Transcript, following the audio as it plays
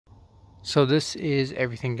So this is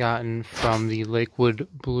everything gotten from the Lakewood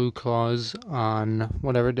Blueclaws on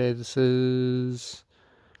whatever day this is,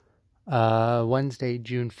 Wednesday,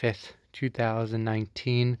 June 5th,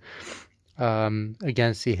 2019,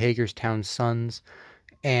 against the Hagerstown Suns.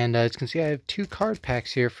 And as you can see, I have two card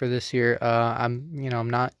packs here for this year. I'm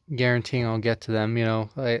not guaranteeing I'll get to them.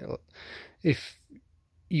 If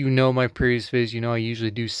you know my previous videos, I usually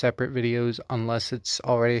do separate videos unless it's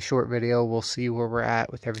already a short video. We'll see where we're at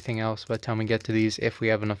with everything else by the time we get to these, if we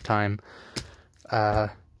have enough time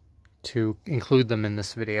to include them in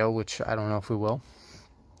this video, which I don't know if we will.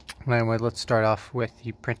 Anyway, let's start off with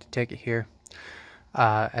the printed ticket here.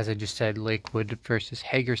 As I just said, Lakewood versus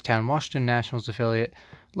Hagerstown, Washington Nationals affiliate,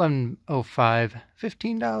 11.05,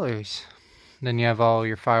 $15. Then you have all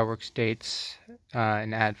your fireworks dates,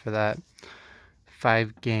 an ad for that.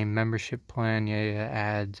 5-game membership plan,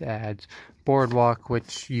 ads. Boardwalk,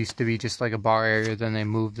 which used to be just like a bar area, then they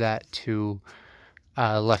moved that to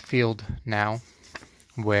left field now,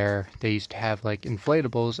 where they used to have like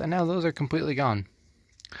inflatables, and now those are completely gone.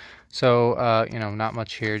 So, not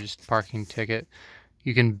much here, just parking ticket.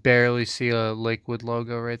 You can barely see a Lakewood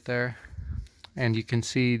logo right there, and you can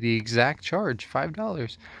see the exact charge,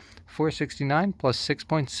 $5. $4.69 plus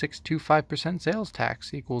 6.625% sales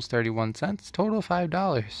tax equals 31 cents. Total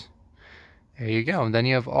 $5. There you go. And then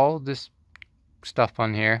you have all this stuff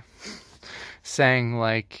on here saying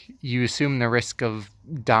like you assume the risk of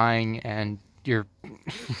dying and your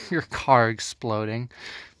car exploding.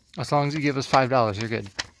 As long as you give us $5, you're good.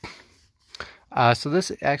 So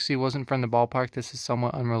this actually wasn't from the ballpark. This is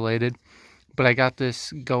somewhat unrelated, but I got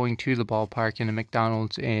this going to the ballpark in a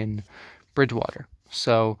McDonald's in Bridgewater.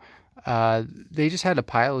 So they just had a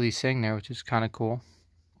pile of these sitting there, which is kind of cool.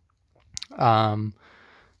 Buy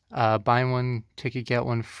one ticket, get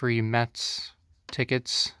one free Mets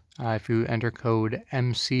tickets if you enter code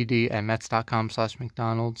MCD at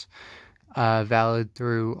Mets.com/McDonald's. Valid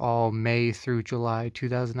through all May through July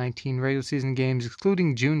 2019 regular season games,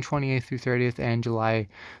 excluding June 28th through 30th and July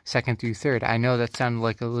 2nd through 3rd. I know that sounded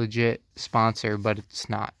like a legit sponsor, but it's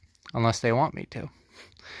not, unless they want me to.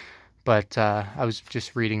 But I was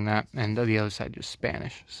just reading that, and the other side just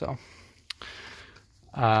Spanish. So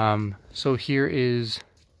here is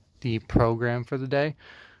the program for the day.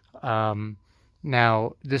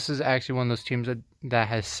 Now, this is actually one of those teams that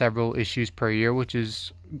has several issues per year, which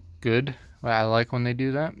is good. I like when they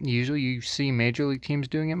do that. Usually you see major league teams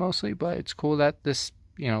doing it mostly, but it's cool that this,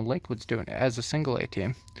 Lakewood's doing it as a single A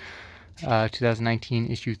team.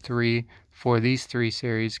 2019 issue 3 for these three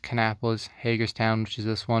series: Kannapolis, Hagerstown, which is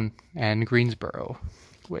this one, and Greensboro,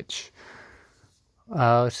 which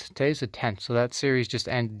today's the 10th, so that series just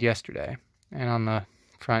ended yesterday. And on the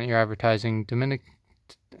front, you're advertising Dominic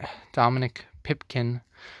Pipkin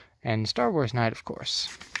and Star Wars Night, of course.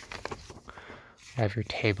 You have your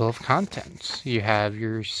table of contents. You have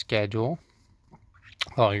your schedule,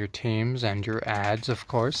 all your teams, and your ads, of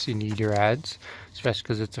course. You need your ads, especially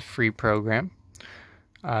because it's a free program.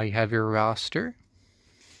 You have your roster.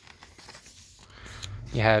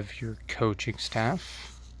 You have your coaching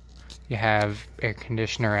staff. You have air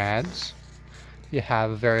conditioner ads. You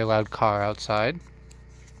have a very loud car outside.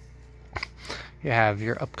 You have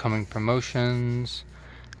your upcoming promotions.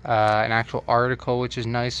 An actual article, which is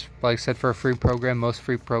nice. Like I said, for a free program, most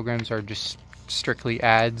free programs are just strictly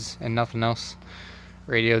ads and nothing else.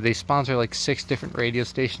 Radio, they sponsor like 6 different radio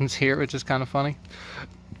stations here, which is kind of funny.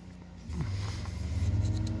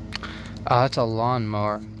 That's a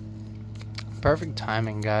lawnmower. Perfect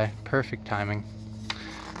timing, guy. Perfect timing.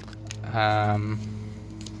 I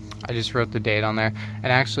just wrote the date on there.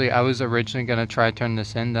 And actually, I was originally going to try to turn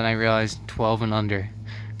this in, then I realized 12 and under.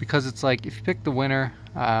 Because it's like, if you pick the winner,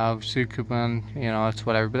 suit coupon, it's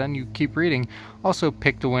whatever. But then you keep reading. Also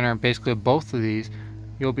pick the winner, basically of both of these.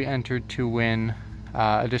 You'll be entered to win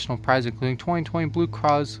additional prizes, including 2020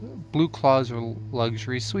 Blueclaws or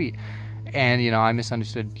Luxury Suite. And, I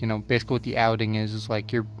misunderstood, basically what the outing is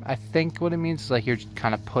like I think what it means is like you're just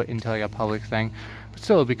kind of put into like a public thing. But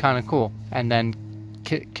still, it'd be kind of cool. And then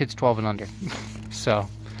kids 12 and under. So,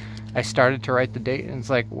 I started to write the date, and it's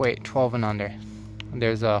like, wait, 12 and under. And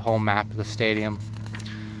there's a whole map of the stadium.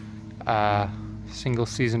 Single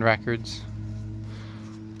season records.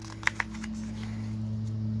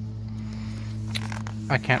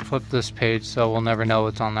 I can't flip this page, so we'll never know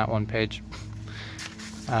what's on that one page.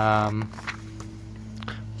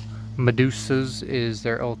 Medusas is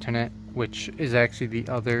their alternate, which is actually the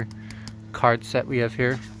other card set we have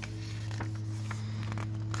here.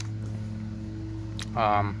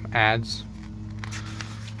 Ads.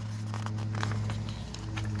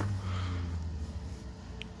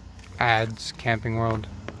 Camping World.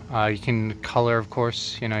 You can color, of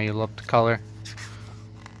course, you know, you love to color.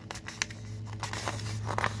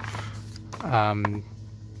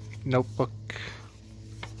 Notebook.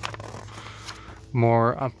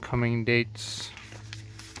 More upcoming dates,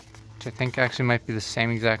 which I think actually might be the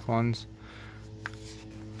same exact ones.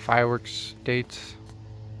 Fireworks dates.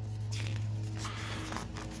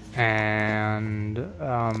 And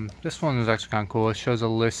this one is actually kind of cool. It shows a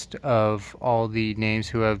list of all the names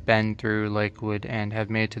who have been through Lakewood and have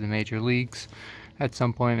made it to the major leagues at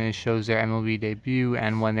some point, and it shows their MLB debut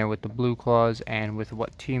and when they're with the Blueclaws and with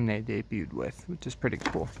what team they debuted with, which is pretty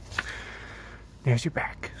cool. There's your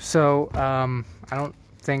back. So I don't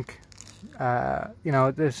think you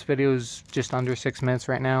know, this video is just under 6 minutes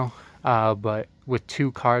right now, but with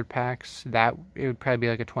 2 card packs, that it would probably be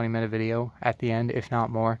like a 20-minute video at the end, if not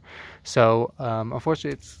more. So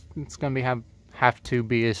unfortunately, it's gonna have to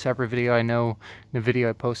be a separate video. I know the video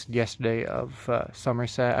I posted yesterday of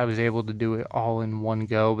Somerset, I was able to do it all in one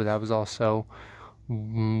go, but that was also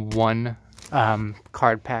one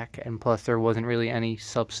card pack, and plus there wasn't really any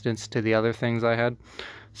substance to the other things I had.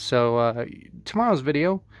 So tomorrow's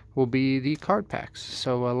video will be the card packs,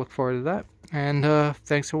 so look forward to that, and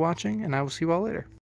thanks for watching, and I will see you all later.